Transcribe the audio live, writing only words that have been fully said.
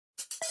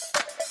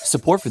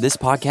Support for this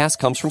podcast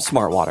comes from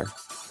Smartwater.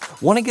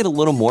 Want to get a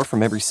little more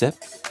from every sip?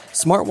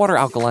 Smartwater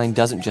Alkaline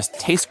doesn't just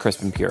taste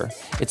crisp and pure,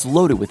 it's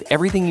loaded with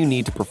everything you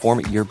need to perform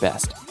at your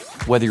best,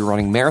 whether you're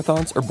running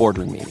marathons or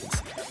boardroom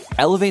meetings.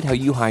 Elevate how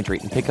you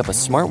hydrate and pick up a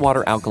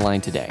Smartwater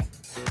Alkaline today.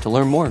 To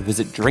learn more,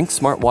 visit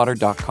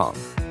drinksmartwater.com.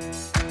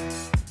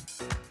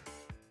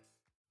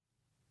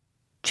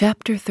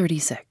 Chapter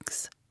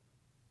 36.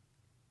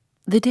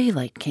 The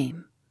daylight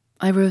came.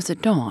 I rose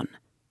at dawn.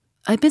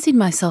 I busied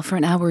myself for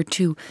an hour or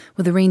two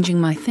with arranging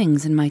my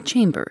things in my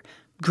chamber,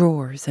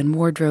 drawers and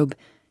wardrobe,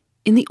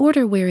 in the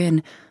order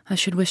wherein I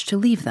should wish to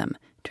leave them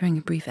during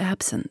a brief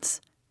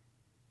absence.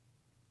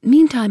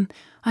 Meantime,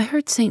 I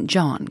heard St.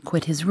 John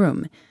quit his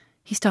room.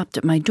 He stopped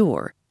at my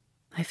door.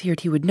 I feared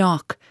he would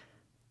knock.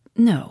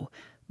 No,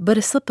 but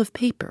a slip of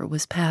paper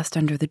was passed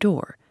under the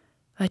door.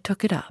 I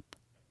took it up.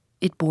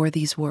 It bore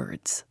these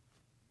words.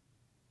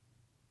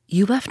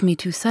 You left me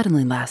too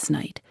suddenly last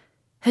night.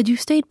 Had you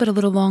stayed but a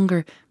little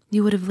longer,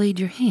 you would have laid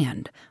your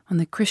hand on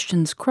the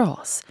Christian's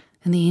cross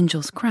and the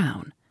angel's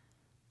crown.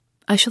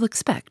 I shall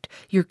expect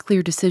your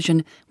clear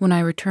decision when I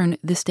return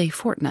this day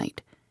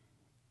fortnight.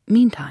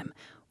 Meantime,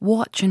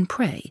 watch and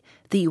pray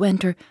that you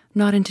enter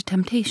not into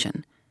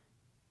temptation.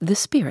 The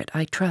spirit,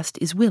 I trust,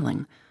 is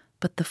willing,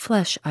 but the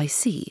flesh, I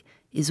see,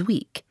 is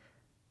weak.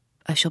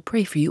 I shall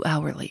pray for you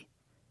hourly.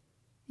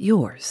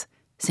 Yours,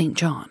 St.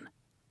 John.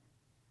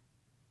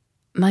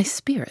 My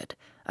spirit,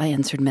 I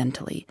answered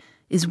mentally,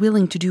 is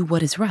willing to do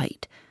what is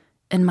right,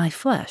 and my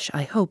flesh,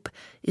 I hope,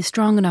 is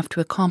strong enough to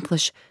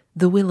accomplish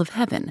the will of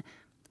heaven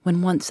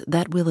when once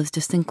that will is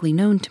distinctly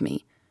known to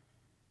me.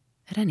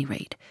 At any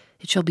rate,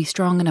 it shall be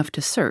strong enough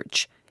to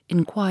search,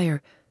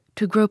 inquire,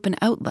 to grope an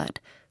outlet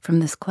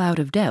from this cloud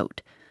of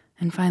doubt,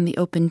 and find the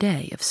open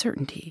day of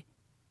certainty.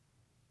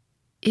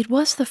 It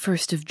was the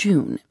 1st of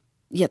June,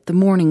 yet the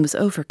morning was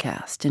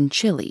overcast and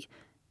chilly.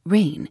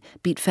 Rain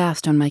beat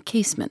fast on my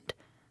casement.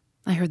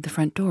 I heard the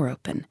front door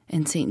open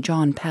and St.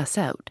 John pass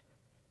out.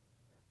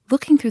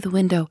 Looking through the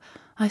window,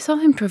 I saw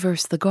him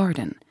traverse the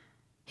garden.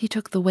 He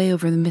took the way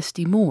over the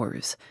misty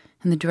moors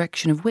in the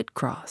direction of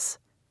Whitcross.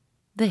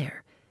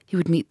 There he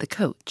would meet the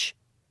coach.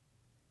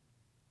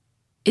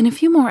 In a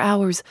few more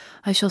hours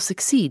I shall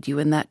succeed you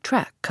in that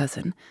track,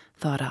 cousin,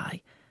 thought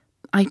I.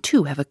 I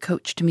too have a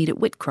coach to meet at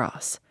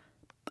Whitcross.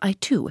 I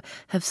too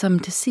have some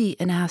to see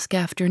and ask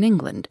after in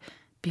England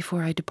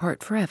before I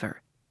depart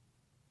forever.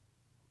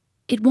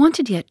 It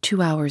wanted yet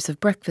 2 hours of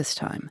breakfast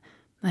time.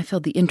 I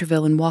filled the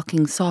interval in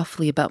walking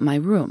softly about my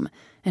room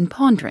and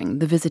pondering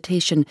the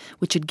visitation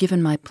which had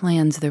given my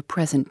plans their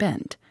present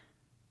bent.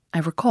 I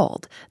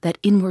recalled that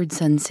inward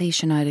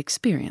sensation I had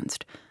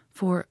experienced,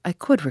 for I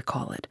could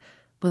recall it,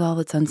 with all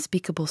its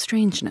unspeakable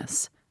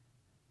strangeness.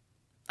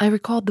 I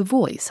recalled the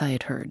voice I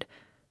had heard.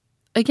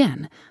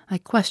 Again, I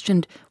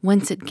questioned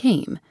whence it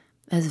came,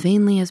 as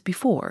vainly as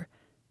before.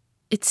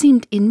 It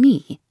seemed in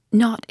me,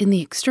 not in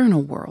the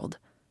external world.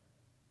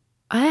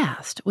 I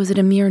asked, was it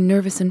a mere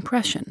nervous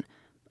impression,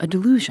 a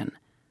delusion?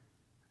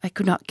 I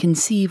could not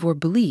conceive or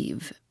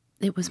believe.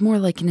 It was more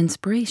like an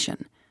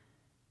inspiration.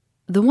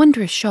 The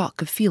wondrous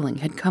shock of feeling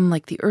had come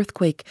like the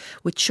earthquake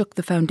which shook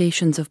the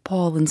foundations of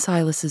Paul and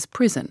Silas's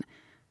prison.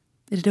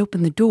 It had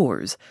opened the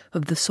doors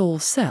of the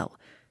soul's cell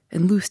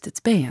and loosed its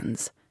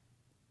bands.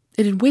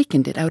 It had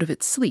wakened it out of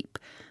its sleep,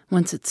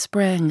 whence it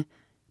sprang,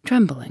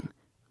 trembling,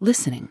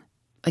 listening,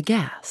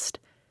 aghast.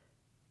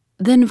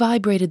 Then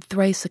vibrated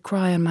thrice a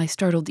cry on my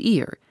startled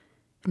ear,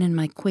 and in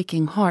my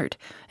quaking heart,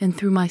 and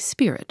through my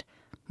spirit,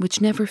 which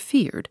never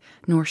feared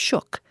nor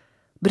shook,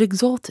 but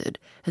exulted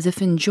as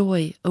if in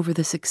joy over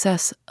the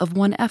success of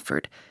one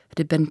effort it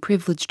had been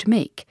privileged to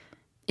make,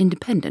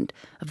 independent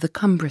of the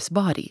cumbrous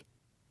body.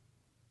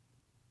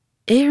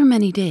 Ere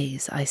many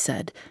days, I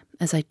said,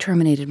 as I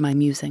terminated my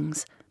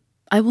musings,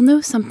 I will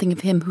know something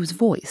of him whose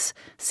voice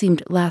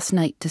seemed last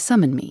night to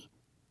summon me.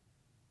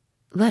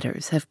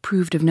 Letters have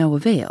proved of no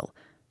avail.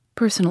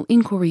 Personal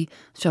inquiry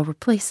shall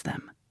replace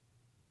them.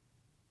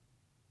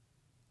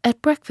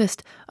 At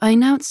breakfast, I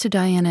announced to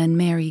Diana and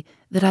Mary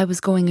that I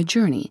was going a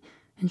journey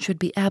and should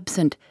be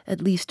absent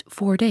at least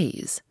 4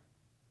 days.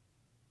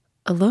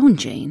 Alone,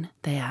 Jane?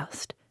 They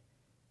asked.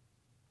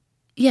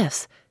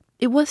 Yes,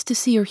 it was to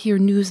see or hear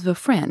news of a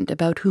friend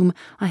about whom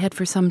I had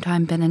for some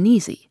time been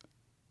uneasy.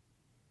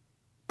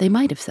 They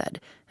might have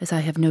said, as I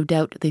have no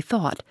doubt they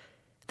thought,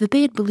 that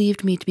they had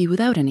believed me to be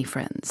without any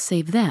friends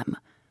save them,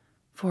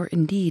 for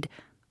indeed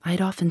I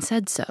had often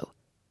said so.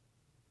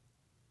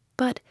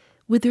 But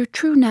with their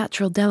true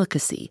natural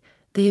delicacy,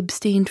 they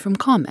abstained from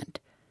comment,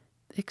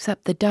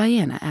 except that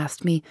Diana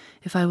asked me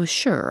if I was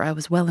sure I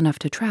was well enough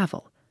to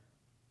travel.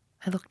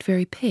 I looked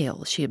very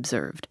pale, she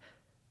observed.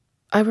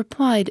 I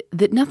replied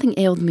that nothing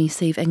ailed me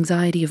save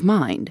anxiety of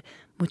mind,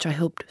 which I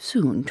hoped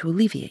soon to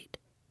alleviate.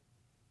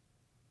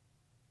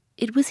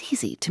 It was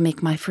easy to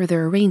make my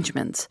further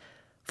arrangements,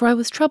 for I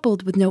was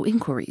troubled with no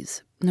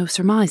inquiries, no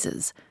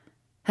surmises.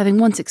 Having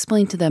once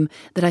explained to them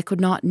that I could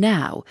not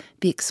now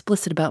be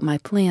explicit about my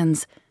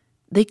plans,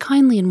 they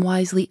kindly and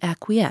wisely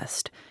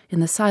acquiesced in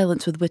the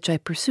silence with which I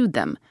pursued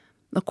them,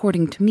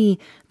 according to me,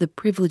 the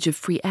privilege of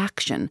free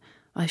action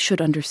I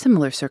should, under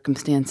similar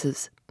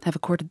circumstances, have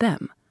accorded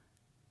them.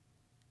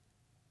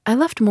 I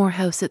left Moor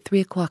House at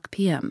 3:00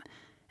 p.m.,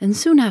 and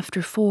soon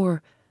after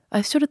 4,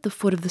 I stood at the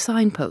foot of the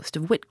signpost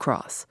of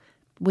Whitcross,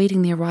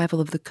 waiting the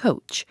arrival of the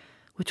coach,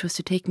 which was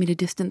to take me to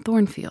distant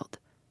Thornfield.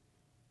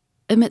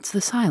 Amidst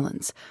the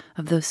silence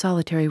of those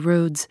solitary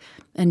roads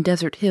and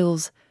desert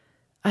hills,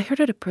 I heard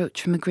it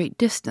approach from a great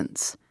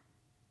distance.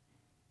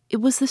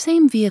 It was the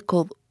same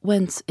vehicle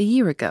whence, a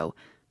year ago,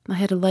 I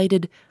had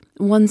alighted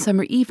one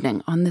summer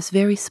evening on this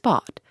very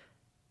spot.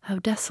 How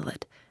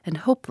desolate and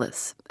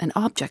hopeless and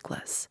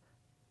objectless.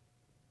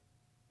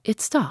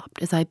 It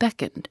stopped as I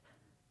beckoned.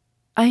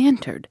 I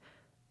entered,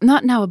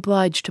 not now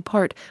obliged to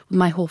part with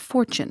my whole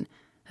fortune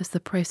as the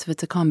price of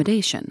its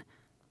accommodation.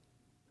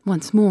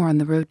 Once more on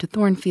the road to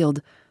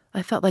Thornfield,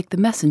 I felt like the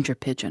messenger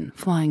pigeon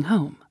flying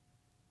home.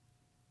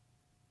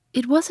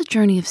 It was a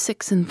journey of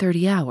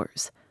 36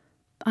 hours.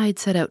 I had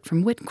set out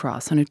from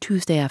Whitcross on a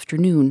Tuesday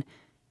afternoon,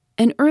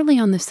 and early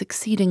on the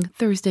succeeding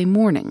Thursday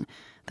morning,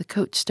 the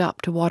coach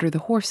stopped to water the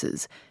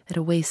horses at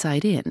a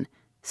wayside inn,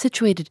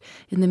 situated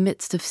in the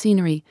midst of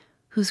scenery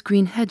whose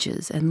green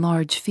hedges and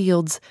large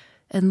fields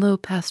and low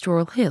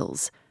pastoral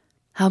hills,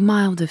 how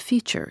mild of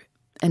feature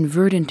and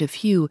verdant of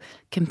hue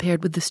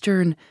compared with the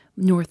stern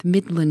North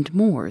Midland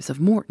moors of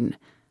Morton,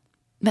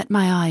 met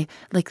my eye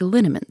like the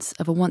lineaments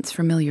of a once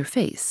familiar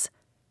face.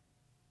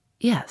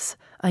 Yes,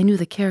 I knew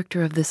the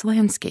character of this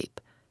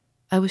landscape.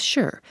 I was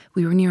sure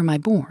we were near my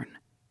bourne.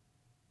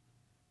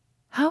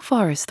 "How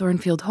far is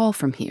Thornfield Hall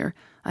from here?"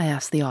 I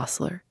asked the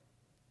ostler.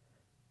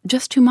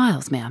 "Just 2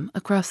 miles, ma'am,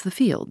 across the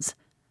fields."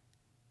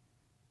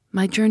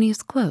 My journey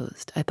is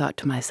closed, I thought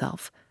to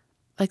myself.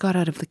 I got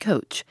out of the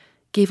coach,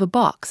 gave a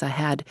box I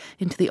had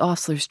into the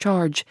ostler's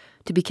charge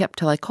to be kept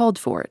till I called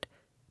for it,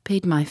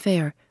 paid my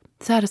fare,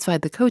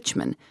 satisfied the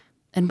coachman,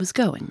 and was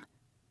going.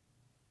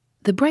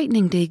 The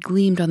brightening day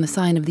gleamed on the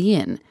sign of the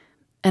inn,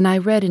 and I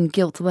read in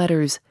gilt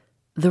letters,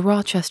 "The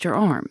Rochester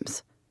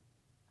Arms."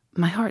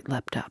 My heart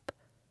leapt up.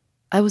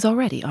 I was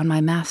already on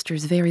my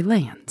master's very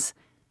lands.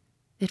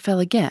 It fell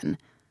again.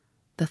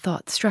 The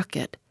thought struck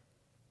it.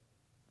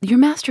 Your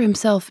master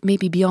himself may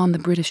be beyond the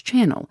British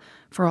Channel,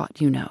 for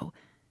aught you know.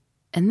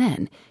 And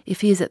then,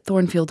 if he is at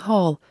Thornfield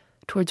Hall,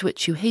 towards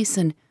which you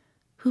hasten,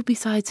 who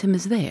besides him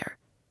is there?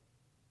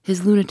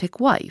 His lunatic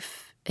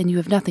wife, and you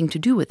have nothing to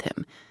do with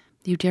him.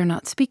 You dare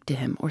not speak to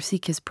him or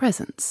seek his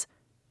presence.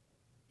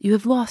 You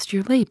have lost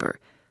your labor.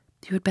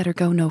 You had better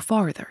go no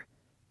farther,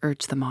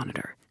 urged the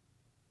monitor.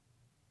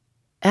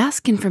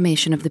 Ask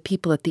information of the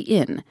people at the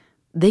inn.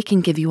 They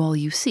can give you all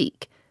you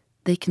seek.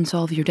 They can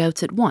solve your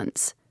doubts at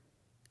once.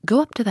 Go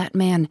up to that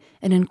man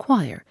and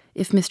inquire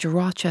if Mr.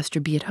 Rochester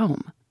be at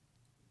home.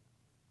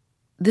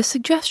 The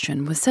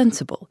suggestion was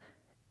sensible,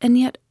 and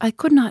yet I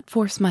could not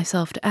force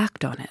myself to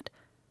act on it.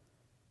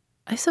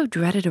 I so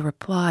dreaded a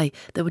reply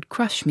that would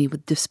crush me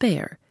with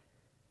despair.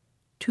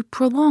 To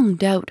prolong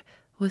doubt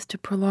was to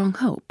prolong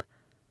hope.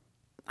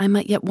 I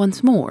might yet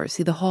once more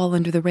see the hall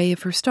under the ray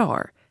of her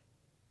star.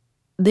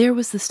 There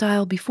was the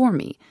stile before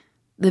me,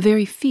 the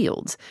very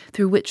fields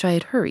through which I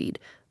had hurried,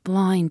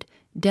 blind,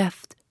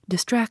 deaf,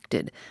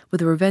 distracted,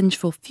 with a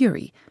revengeful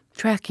fury,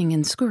 tracking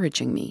and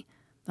scourging me,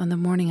 on the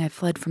morning I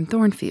fled from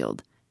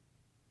Thornfield.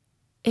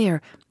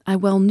 Ere I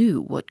well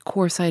knew what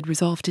course I had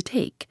resolved to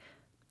take,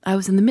 I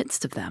was in the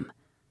midst of them.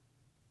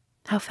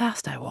 How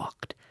fast I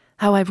walked,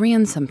 how I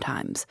ran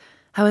sometimes,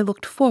 how I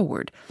looked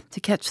forward to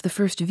catch the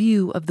first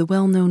view of the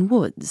well-known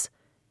woods.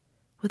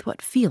 With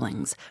what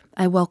feelings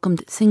I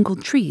welcomed single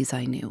trees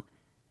I knew,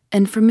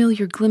 and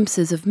familiar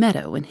glimpses of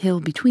meadow and hill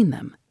between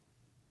them.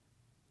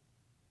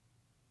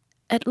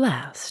 At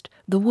last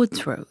the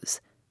woods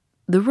rose.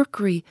 The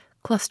rookery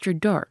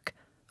clustered dark.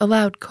 A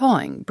loud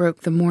cawing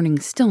broke the morning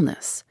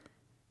stillness.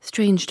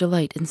 Strange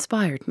delight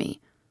inspired me.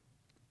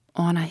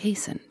 On I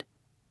hastened.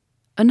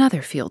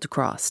 Another field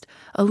crossed,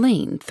 a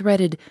lane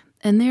threaded,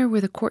 and there were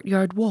the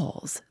courtyard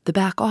walls, the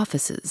back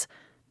offices,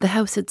 the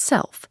house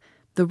itself,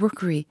 the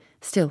rookery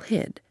still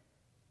hid.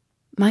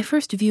 My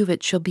first view of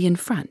it shall be in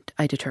front,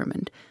 I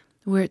determined,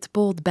 where its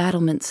bold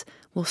battlements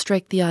will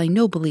strike the eye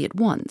nobly at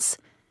once,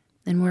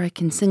 and where I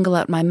can single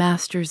out my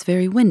master's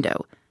very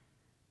window.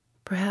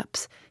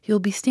 Perhaps he will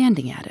be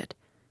standing at it.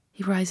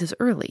 He rises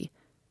early.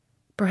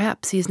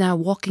 Perhaps he is now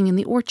walking in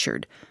the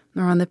orchard,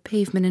 or on the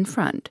pavement in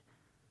front.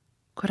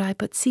 Could I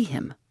but see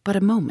him, but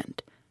a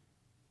moment.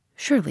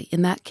 Surely,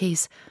 in that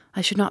case,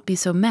 I should not be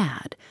so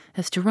mad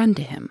as to run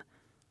to him.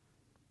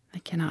 I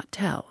cannot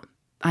tell.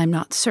 I am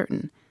not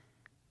certain.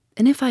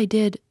 And if I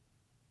did,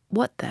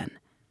 what then?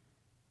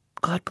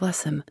 God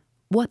bless him,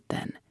 what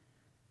then?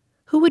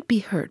 Who would be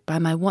hurt by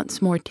my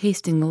once more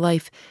tasting the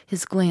life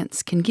his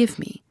glance can give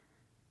me?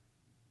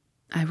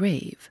 I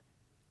rave.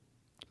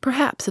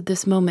 Perhaps at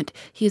this moment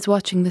he is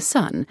watching the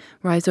sun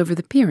rise over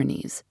the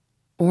Pyrenees,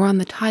 or on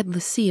the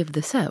tideless sea of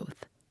the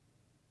south.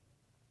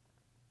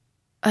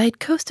 I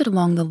had coasted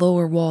along the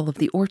lower wall of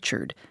the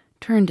orchard,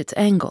 turned its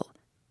angle.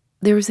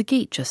 There was a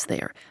gate just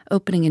there,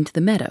 opening into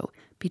the meadow,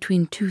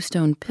 between 2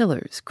 stone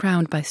pillars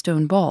crowned by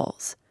stone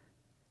balls.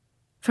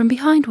 From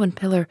behind one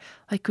pillar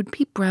I could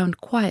peep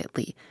round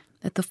quietly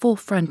at the full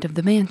front of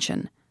the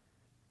mansion.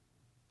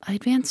 I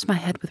advanced my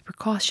head with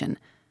precaution,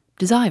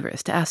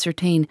 desirous to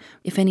ascertain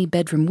if any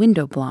bedroom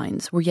window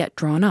blinds were yet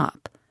drawn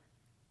up.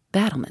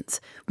 Battlements,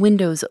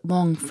 windows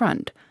long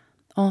front,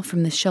 all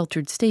from this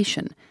sheltered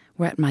station,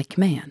 were at my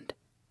command.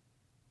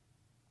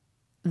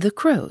 The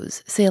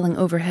crows sailing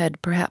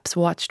overhead perhaps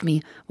watched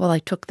me while I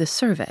took this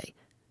survey.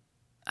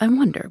 I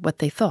wonder what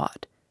they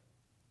thought.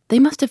 They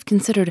must have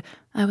considered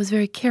I was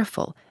very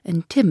careful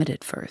and timid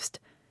at first,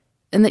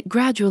 and that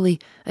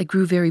gradually I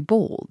grew very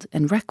bold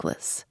and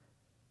reckless.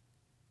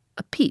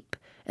 A peep,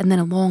 and then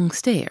a long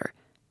stare,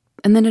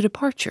 and then a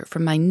departure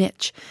from my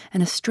niche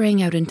and a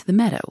straying out into the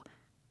meadow,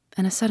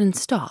 and a sudden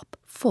stop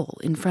full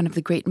in front of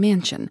the great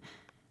mansion,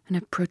 and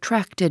a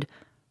protracted,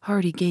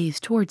 hardy gaze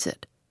towards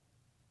it.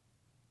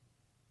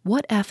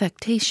 What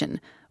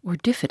affectation or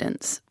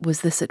diffidence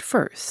was this at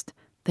first,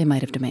 they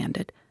might have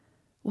demanded.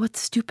 What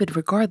stupid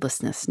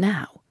regardlessness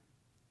now?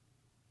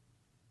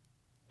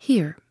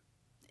 Here,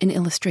 an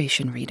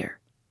illustration, reader.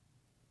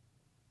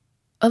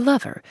 A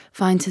lover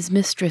finds his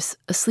mistress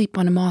asleep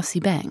on a mossy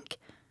bank.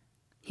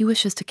 He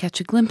wishes to catch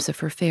a glimpse of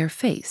her fair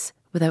face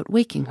without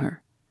waking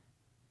her.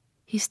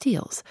 He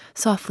steals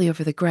softly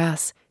over the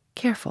grass,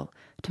 careful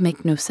to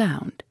make no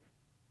sound.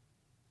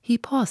 He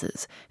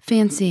pauses,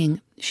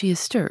 fancying she is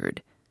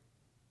stirred.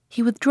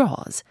 He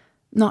withdraws,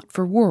 not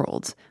for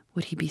worlds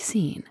would he be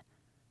seen.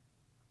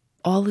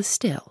 All is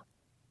still.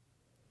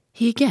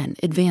 He again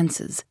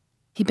advances.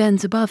 He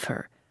bends above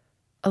her.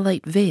 A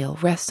light veil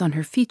rests on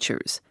her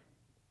features.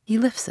 He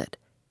lifts it,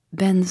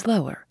 bends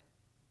lower.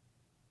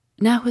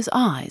 Now his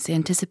eyes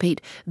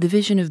anticipate the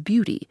vision of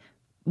beauty,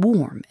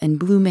 warm and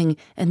blooming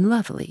and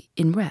lovely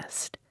in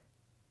rest.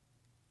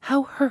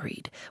 How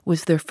hurried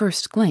was their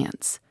first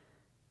glance,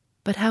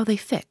 but how they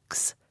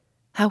fix,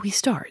 how he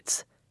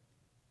starts,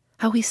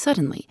 how he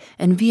suddenly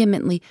and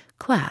vehemently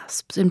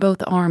clasps in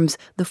both arms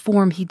the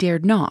form he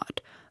dared not,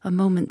 a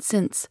moment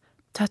since,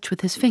 touch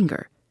with his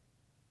finger,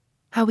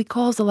 how he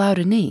calls aloud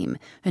a name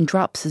and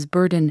drops his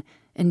burden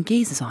and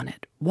gazes on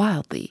it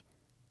wildly.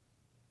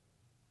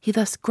 He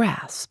thus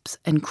grasps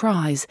and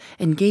cries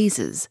and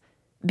gazes,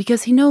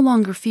 because he no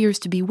longer fears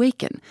to be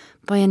wakened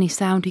by any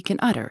sound he can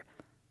utter,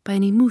 by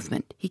any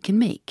movement he can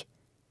make.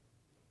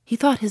 He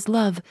thought his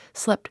love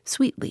slept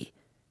sweetly.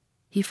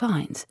 He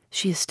finds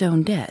she is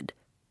stone dead.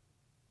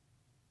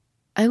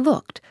 I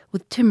looked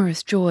with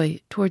timorous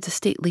joy towards a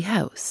stately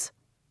house.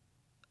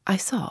 I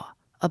saw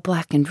a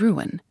blackened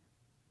ruin.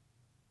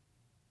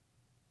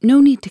 No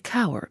need to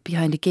cower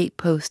behind a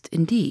gate-post,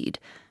 indeed,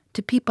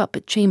 to peep up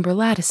at chamber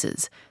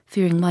lattices,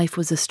 fearing life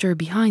was astir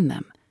behind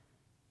them.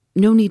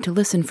 No need to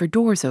listen for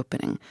doors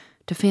opening,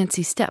 to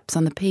fancy steps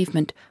on the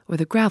pavement or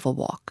the gravel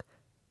walk.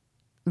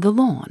 The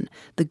lawn,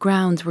 the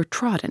grounds were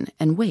trodden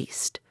and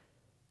waste.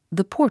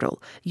 The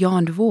portal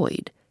yawned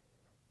void.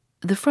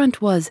 The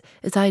front was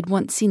as I had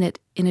once seen it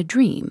in a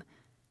dream,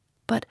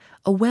 but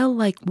a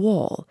well-like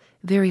wall,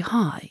 very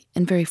high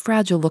and very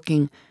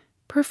fragile-looking,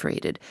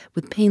 perforated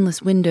with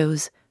paneless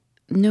windows,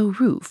 no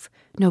roof,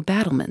 no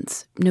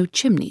battlements, no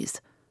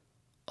chimneys.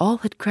 All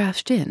had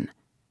crashed in.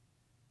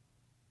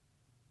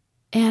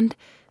 And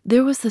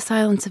there was the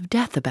silence of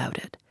death about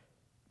it,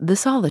 the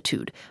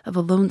solitude of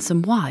a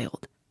lonesome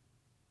wild.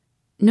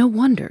 No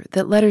wonder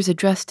that letters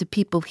addressed to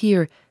people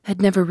here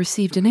had never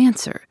received an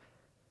answer,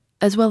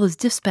 as well as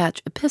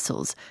dispatch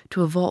epistles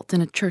to a vault in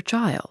a church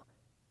aisle.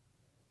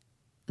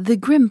 The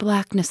grim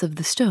blackness of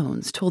the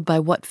stones told by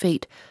what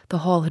fate the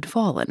hall had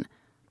fallen,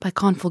 by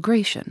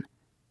conflagration.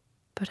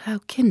 But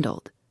how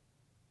kindled?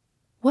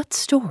 What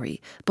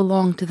story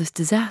belonged to this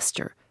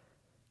disaster?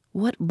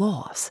 What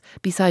loss,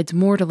 besides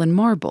mortal and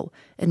marble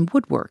and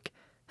woodwork,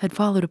 had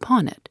followed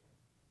upon it?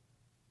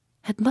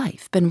 Had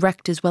life been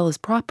wrecked as well as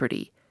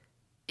property?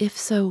 If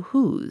so,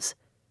 whose?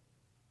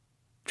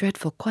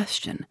 Dreadful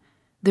question.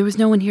 There was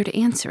no one here to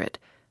answer it,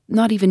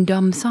 not even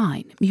dumb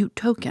sign, mute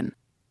token.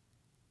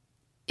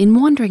 In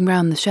wandering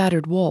round the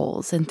shattered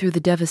walls and through the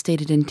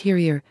devastated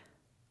interior,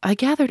 I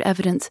gathered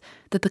evidence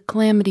that the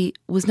calamity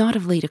was not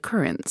of late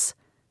occurrence.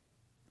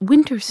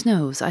 Winter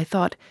snows, I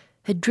thought,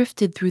 had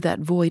drifted through that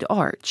void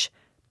arch,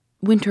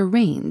 winter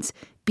rains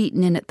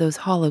beaten in at those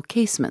hollow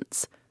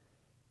casements.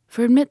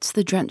 For amidst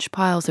the drenched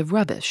piles of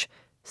rubbish,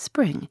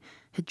 spring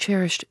had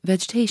cherished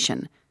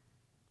vegetation.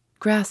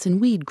 Grass and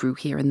weed grew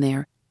here and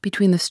there,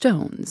 between the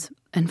stones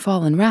and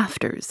fallen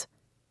rafters.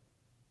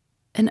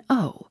 And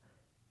oh,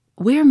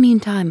 where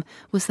meantime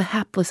was the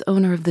hapless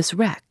owner of this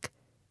wreck?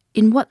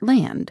 In what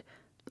land?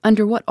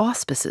 Under what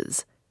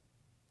auspices?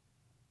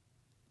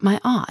 My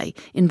eye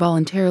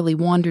involuntarily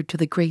wandered to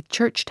the great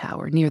church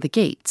tower near the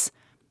gates,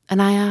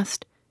 and I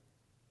asked,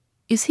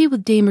 "Is he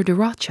with Damer de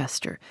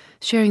Rochester,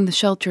 sharing the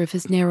shelter of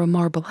his narrow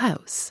marble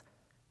house?"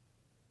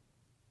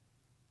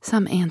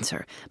 Some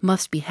answer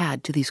must be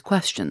had to these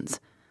questions.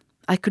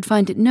 I could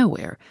find it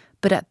nowhere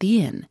but at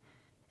the inn,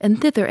 and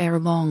thither ere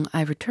long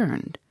I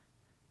returned.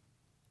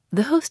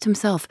 The host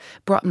himself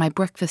brought my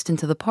breakfast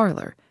into the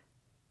parlor.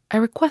 I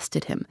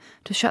requested him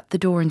to shut the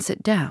door and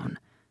sit down.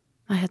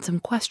 I had some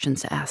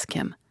questions to ask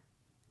him.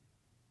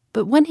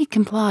 But when he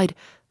complied,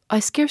 I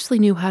scarcely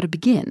knew how to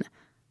begin.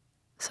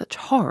 Such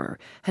horror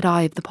had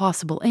I of the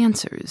possible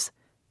answers.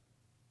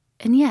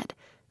 And yet,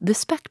 the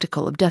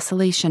spectacle of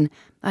desolation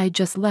I had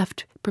just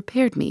left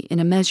prepared me in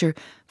a measure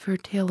for a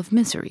tale of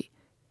misery.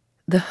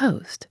 The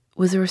host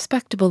was a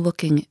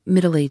respectable-looking,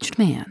 middle-aged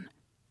man.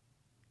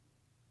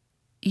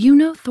 "You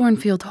know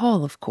Thornfield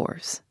Hall, of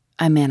course,"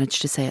 I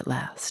managed to say at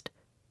last.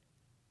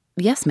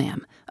 "Yes,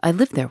 ma'am. I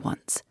lived there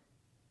once."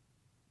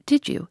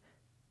 "Did you?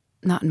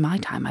 Not in my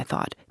time, I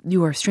thought.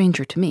 You are a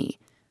stranger to me."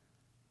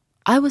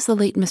 "I was the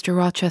late Mr.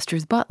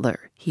 Rochester's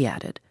butler," he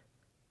added.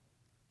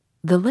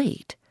 "The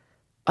late?"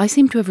 I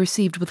seemed to have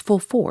received with full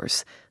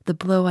force the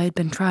blow I had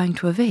been trying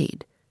to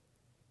evade.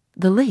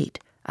 "The late?"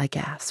 I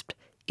gasped.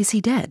 "Is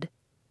he dead?"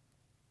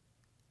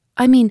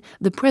 "I mean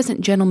the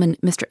present gentleman,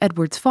 Mr.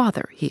 Edward's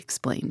father," he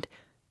explained.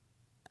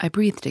 I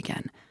breathed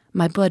again.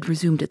 My blood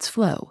resumed its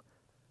flow.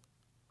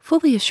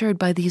 Fully assured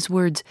by these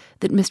words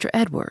that Mr.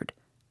 Edward,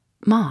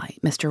 my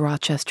Mr.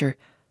 Rochester,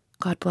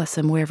 God bless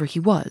him wherever he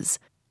was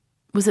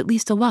at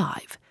least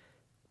alive,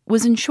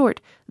 was in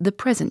short the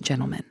present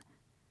gentleman.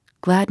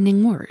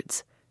 Gladdening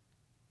words.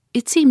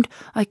 It seemed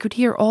I could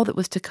hear all that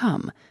was to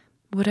come,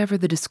 whatever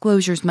the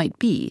disclosures might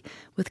be,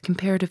 with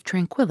comparative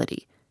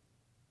tranquillity.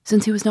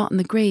 Since he was not in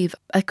the grave,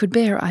 I could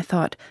bear, I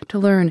thought, to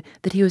learn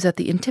that he was at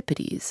the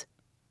Antipodes.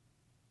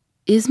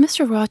 "Is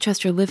Mr.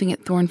 Rochester living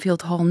at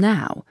Thornfield Hall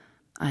now?"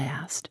 I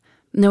asked,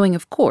 knowing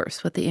of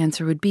course what the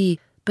answer would be,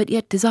 but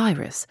yet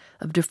desirous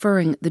of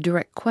deferring the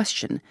direct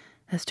question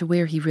as to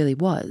where he really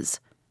was.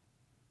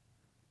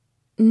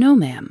 "No,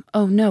 ma'am.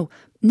 Oh, no,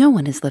 no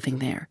one is living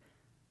there.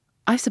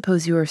 I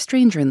suppose you are a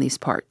stranger in these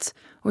parts,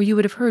 or you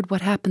would have heard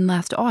what happened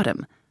last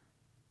autumn.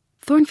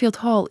 Thornfield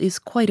Hall is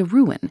quite a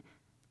ruin.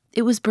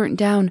 It was burnt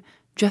down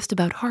just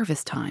about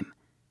harvest time.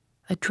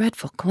 A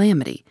dreadful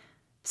calamity.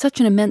 Such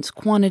an immense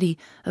quantity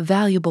of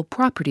valuable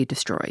property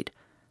destroyed.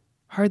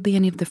 Hardly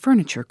any of the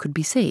furniture could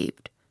be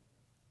saved.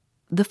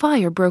 The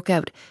fire broke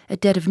out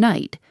at dead of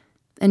night,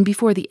 and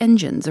before the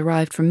engines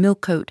arrived from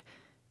Millcote,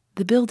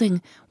 the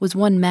building was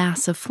one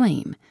mass of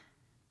flame.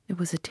 It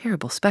was a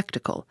terrible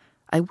spectacle.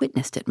 I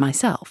witnessed it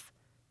myself."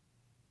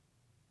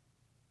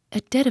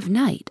 "At dead of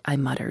night," I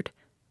muttered.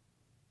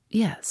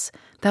 "Yes,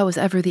 that was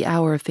ever the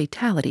hour of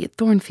fatality at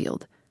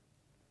Thornfield."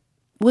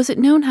 "Was it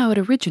known how it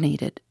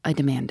originated?" I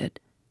demanded.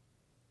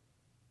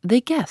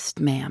 "They guessed,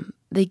 ma'am,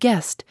 they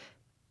guessed.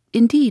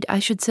 Indeed, I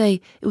should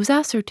say it was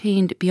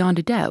ascertained beyond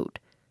a doubt.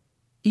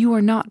 You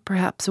are not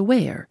perhaps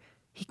aware,"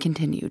 he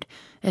continued,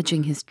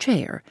 edging his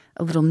chair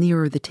a little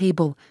nearer the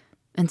table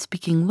and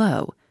speaking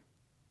low,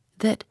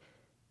 "that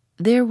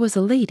there was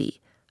a lady,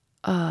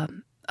 a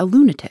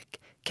lunatic,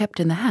 kept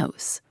in the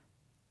house."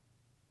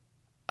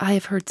 "I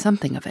have heard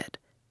something of it."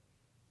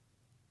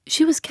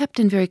 "She was kept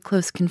in very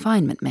close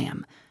confinement,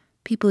 ma'am.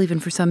 People even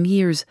for some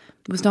years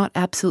was not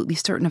absolutely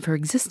certain of her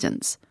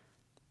existence.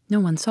 No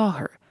one saw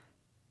her.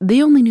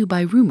 They only knew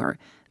by rumor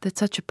that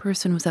such a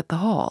person was at the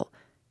Hall,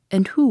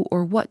 and who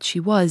or what she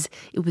was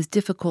it was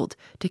difficult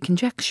to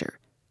conjecture.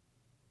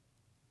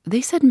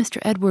 They said Mr.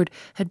 Edward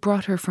had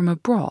brought her from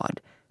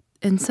abroad,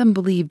 and some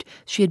believed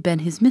she had been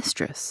his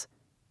mistress.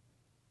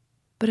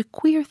 But a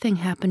queer thing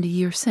happened a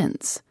year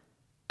since,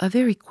 a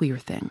very queer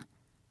thing."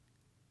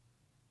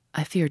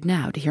 I feared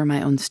now to hear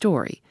my own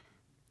story.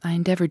 I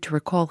endeavored to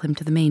recall him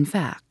to the main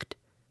fact.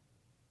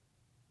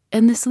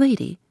 "And this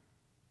lady?"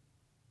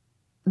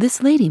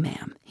 "This lady,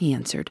 ma'am," he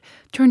answered,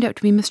 "turned out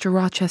to be Mr.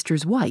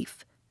 Rochester's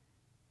wife.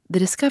 The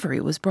discovery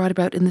was brought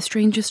about in the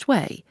strangest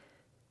way.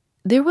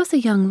 There was a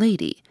young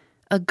lady,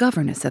 a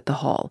governess at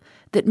the Hall,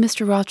 that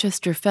Mr.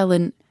 Rochester fell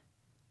in—"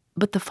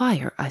 "But the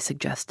fire," I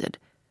suggested.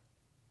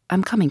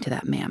 "I'm coming to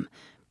that, ma'am.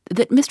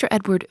 That Mr.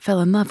 Edward fell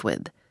in love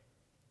with.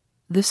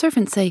 The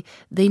servants say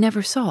they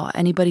never saw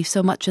anybody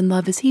so much in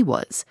love as he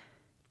was.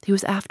 He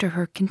was after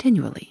her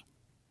continually.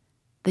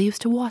 They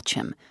used to watch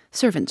him.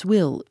 Servants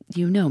will,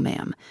 you know,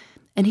 ma'am,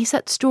 and he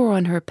set store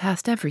on her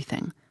past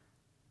everything.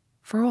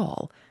 For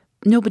all,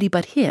 nobody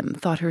but him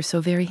thought her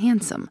so very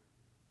handsome.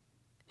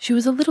 She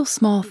was a little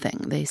small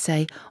thing, they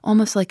say,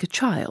 almost like a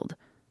child.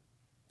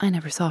 I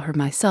never saw her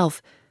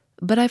myself,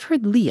 but I've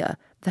heard Leah,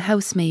 the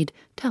housemaid,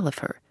 tell of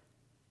her.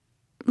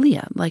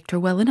 Leah liked her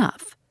well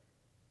enough.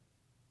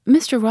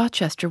 Mr.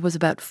 Rochester was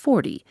about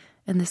 40,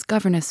 and this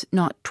governess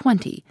not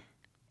 20,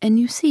 and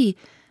you see,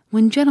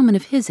 when gentlemen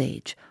of his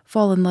age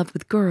fall in love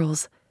with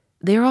girls,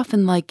 they are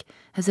often like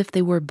as if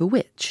they were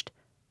bewitched.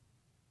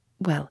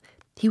 Well,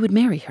 he would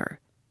marry her."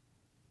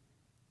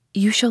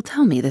 "You shall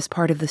tell me this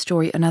part of the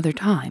story another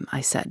time,"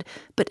 I said,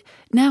 "but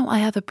now I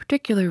have a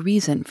particular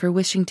reason for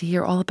wishing to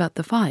hear all about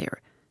the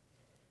fire.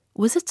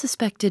 Was it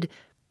suspected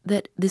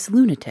that this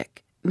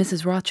lunatic,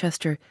 Mrs.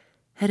 Rochester,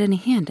 had any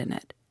hand in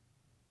it?"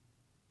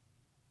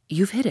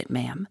 "You've hit it,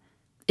 ma'am.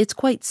 It's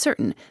quite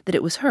certain that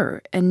it was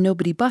her, and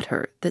nobody but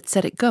her, that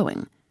set it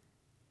going.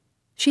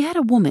 She had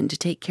a woman to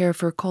take care of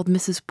her called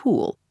Mrs.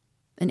 Poole,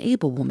 an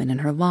able woman in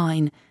her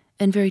line,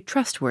 and very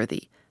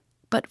trustworthy,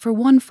 but for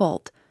one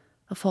fault,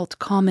 a fault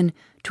common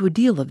to a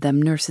deal of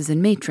them nurses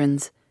and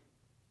matrons,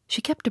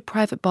 She kept a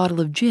private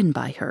bottle of gin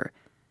by her,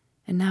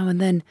 and now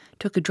and then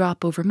took a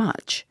drop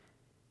overmuch.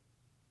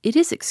 It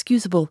is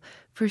excusable,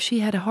 for she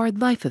had a hard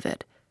life of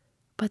it,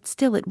 but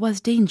still it was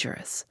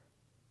dangerous.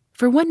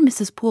 For when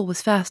Mrs. Poole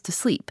was fast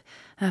asleep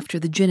after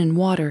the gin and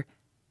water,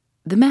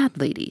 the mad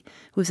lady,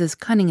 who was as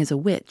cunning as a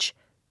witch,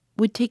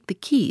 would take the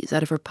keys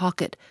out of her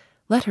pocket,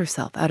 let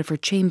herself out of her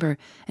chamber,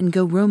 and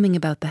go roaming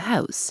about the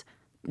house,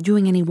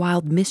 doing any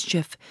wild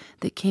mischief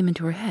that came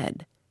into her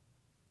head.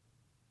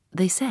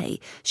 They say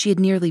she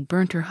had nearly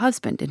burnt her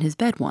husband in his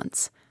bed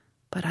once,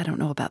 but I don't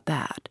know about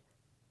that.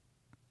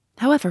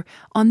 However,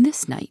 on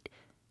this night,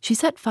 she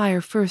set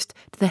fire first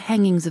to the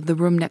hangings of the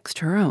room next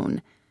to her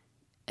own,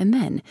 and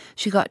then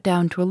she got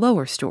down to a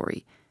lower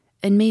story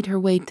and made her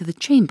way to the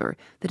chamber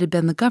that had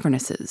been the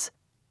governess's.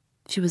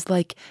 She was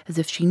like as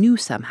if she knew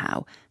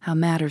somehow how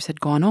matters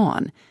had gone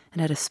on and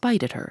had a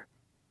spite at her.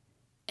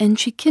 And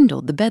she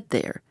kindled the bed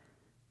there,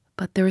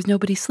 but there was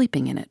nobody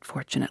sleeping in it,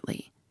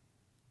 fortunately.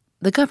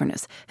 The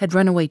governess had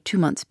run away 2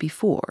 months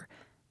before,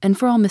 and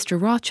for all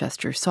Mr.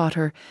 Rochester sought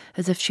her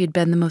as if she had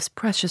been the most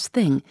precious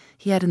thing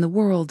he had in the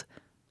world,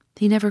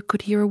 he never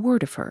could hear a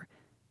word of her,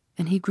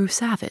 and he grew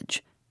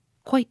savage,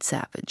 quite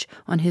savage,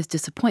 on his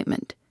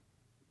disappointment.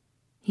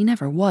 He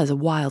never was a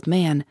wild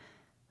man,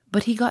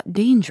 but he got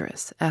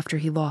dangerous after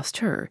he lost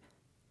her.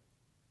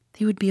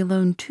 He would be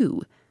alone,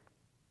 too.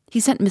 He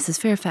sent Mrs.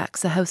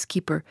 Fairfax, the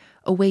housekeeper,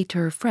 away to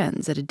her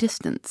friends at a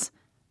distance,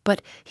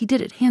 but he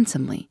did it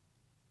handsomely,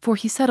 for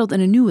he settled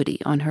an annuity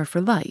on her for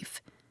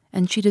life,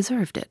 and she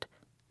deserved it.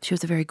 She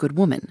was a very good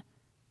woman.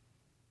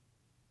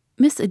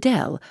 Miss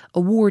Adele, a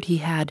ward he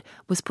had,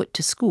 was put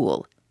to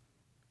school.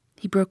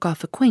 He broke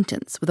off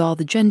acquaintance with all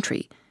the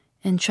gentry,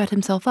 and shut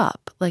himself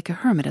up like a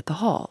hermit at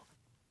the Hall.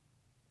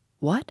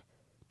 What?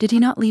 Did he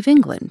not leave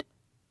England?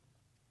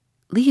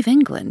 Leave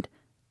England?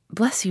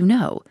 Bless you,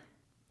 no.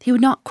 He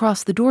would not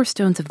cross the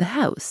doorstones of the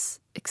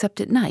house,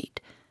 except at night,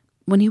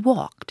 when he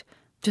walked,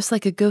 just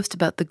like a ghost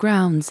about the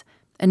grounds,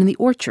 and in the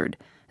orchard,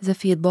 as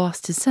if he had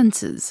lost his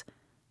senses,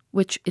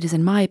 which it is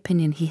in my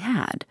opinion he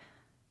had,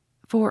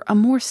 for a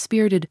more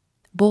spirited,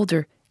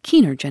 bolder,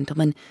 keener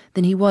gentleman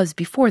than he was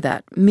before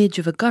that midge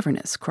of a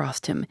governess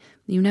crossed him,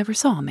 you never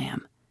saw,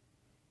 ma'am.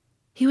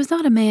 He was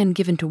not a man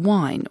given to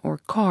wine,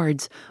 or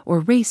cards, or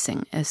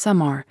racing, as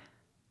some are,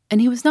 and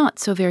he was not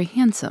so very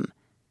handsome.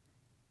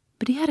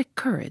 But he had a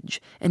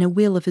courage and a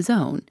will of his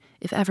own,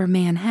 if ever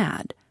man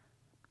had.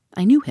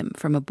 I knew him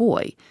from a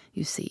boy,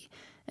 you see,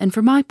 and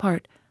for my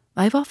part,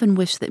 I have often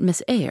wished that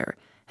Miss Eyre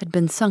had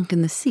been sunk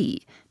in the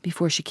sea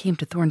before she came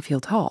to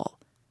Thornfield Hall.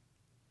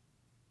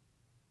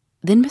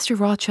 Then Mr.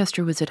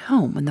 Rochester was at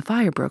home when the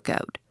fire broke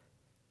out.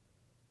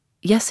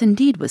 Yes,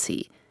 indeed was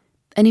he,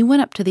 and he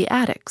went up to the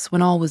attics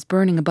when all was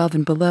burning above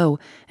and below,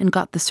 and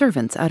got the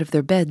servants out of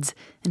their beds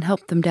and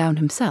helped them down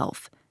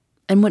himself,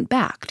 and went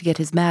back to get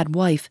his mad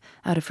wife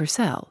out of her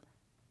cell.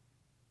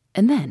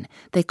 And then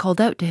they called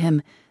out to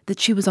him that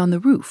she was on the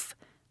roof,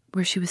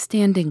 where she was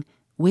standing,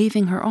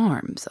 waving her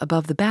arms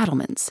above the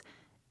battlements,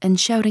 and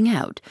shouting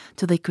out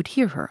till they could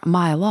hear her a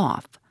mile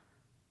off.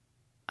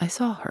 I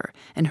saw her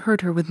and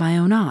heard her with my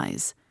own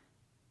eyes.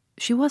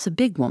 She was a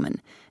big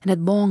woman, and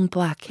had long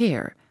black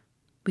hair.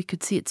 We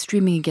could see it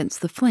streaming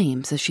against the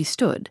flames as she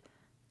stood.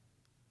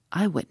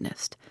 I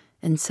witnessed,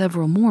 and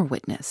several more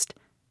witnessed,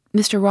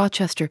 Mr.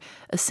 Rochester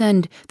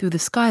ascend through the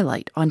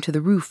skylight onto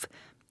the roof.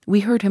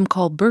 We heard him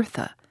call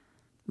Bertha.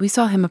 We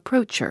saw him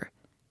approach her.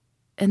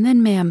 And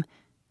then, ma'am,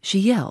 she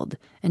yelled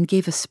and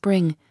gave a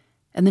spring,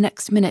 and the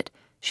next minute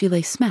she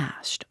lay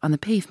smashed on the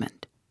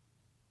pavement.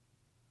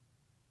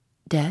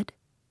 Dead?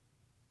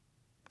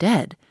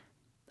 Dead?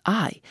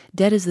 Aye,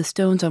 dead as the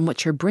stones on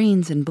which her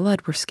brains and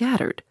blood were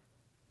scattered.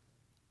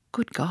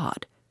 Good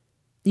God!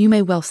 You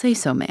may well say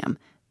so, ma'am.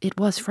 It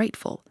was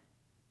frightful.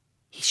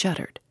 He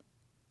shuddered.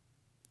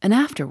 And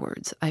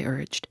afterwards, I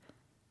urged.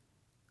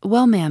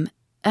 Well, ma'am,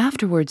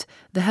 afterwards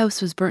the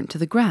house was burnt to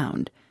the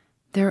ground.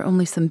 There are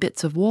only some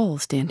bits of wall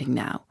standing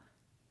now.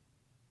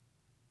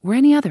 Were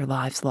any other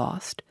lives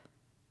lost?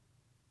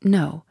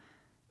 No.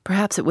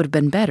 Perhaps it would have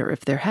been better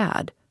if there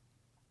had.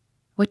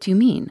 What do you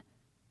mean?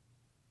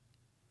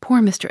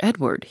 Poor Mr.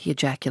 Edward, he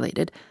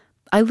ejaculated.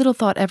 I little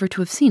thought ever to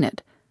have seen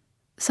it.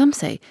 Some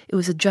say it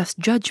was a just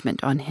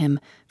judgment on him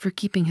for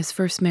keeping his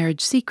first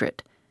marriage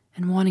secret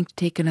and wanting to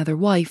take another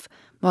wife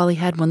while he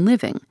had one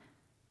living.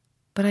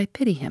 But I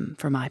pity him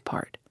for my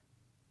part.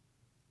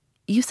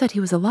 You said he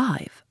was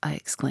alive, I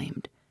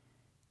exclaimed.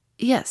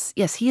 Yes,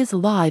 he is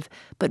alive,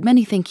 but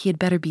many think he had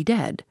better be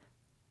dead.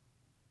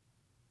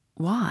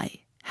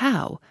 Why?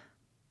 How?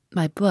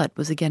 My blood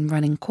was again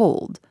running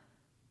cold.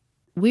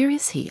 Where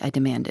is he? I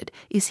demanded.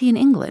 Is he in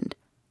England?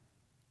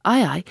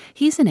 Aye,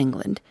 he's in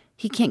England.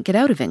 He can't get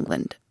out of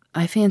England.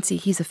 I fancy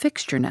he's a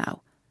fixture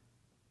now.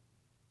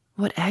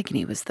 What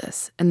agony was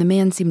this, and the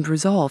man seemed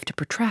resolved to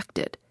protract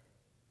it.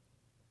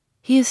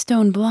 He is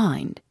stone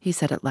blind, he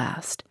said at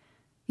last.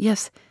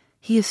 Yes,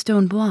 he is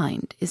stone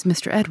blind, is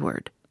Mr.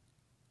 Edward.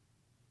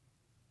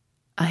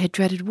 I had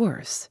dreaded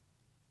worse.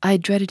 I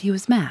had dreaded he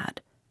was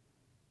mad.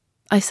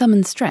 I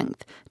summoned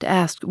strength to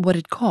ask what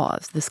had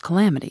caused this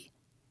calamity.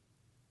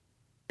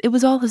 It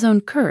was all his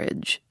own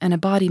courage, and a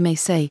body may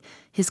say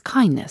his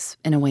kindness,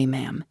 in a way,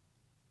 ma'am.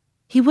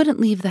 He wouldn't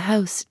leave the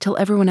house till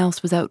everyone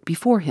else was out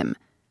before him.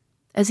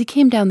 As he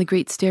came down the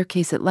great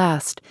staircase at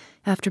last,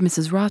 after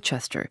Mrs.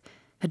 Rochester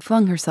had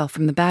flung herself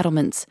from the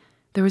battlements,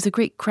 there was a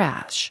great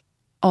crash.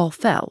 All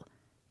fell.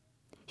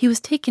 He was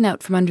taken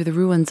out from under the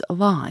ruins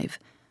alive,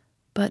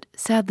 but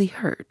sadly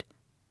hurt.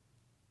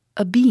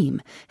 A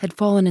beam had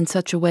fallen in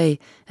such a way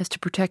as to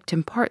protect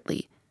him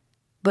partly,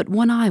 but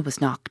one eye was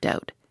knocked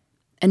out,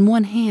 and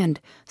one hand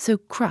so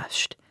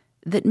crushed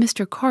that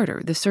Mr.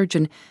 Carter, the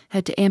surgeon,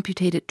 had to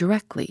amputate it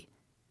directly.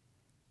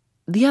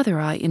 The other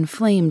eye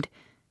inflamed.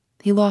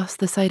 He lost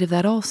the sight of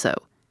that also.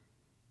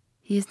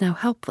 He is now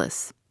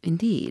helpless,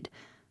 indeed,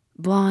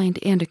 blind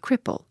and a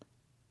cripple.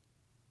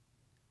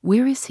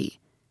 Where is he?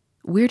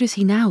 Where does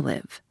he now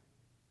live?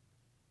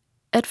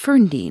 At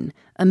Ferndean,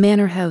 a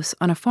manor house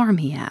on a farm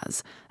he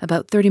has,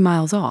 about 30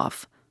 miles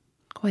off.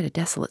 Quite a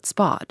desolate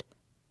spot.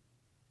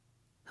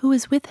 Who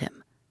is with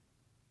him?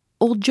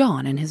 Old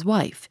John and his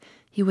wife.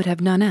 He would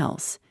have none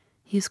else.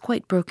 He is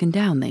quite broken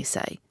down, they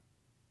say.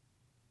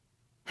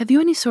 Have you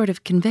any sort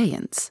of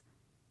conveyance?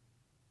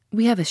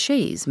 We have a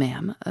chaise,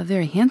 ma'am, a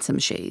very handsome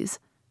chaise.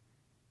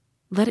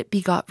 Let it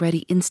be got ready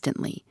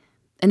instantly,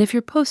 and if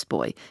your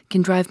postboy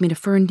can drive me to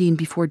Ferndean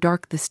before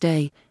dark this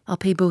day, I'll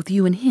pay both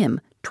you and him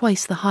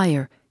twice the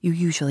hire you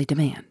usually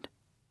demand.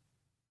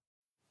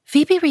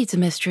 Phoebe Reads a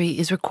Mystery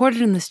is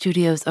recorded in the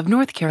studios of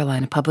North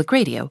Carolina Public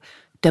Radio,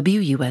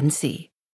 WUNC.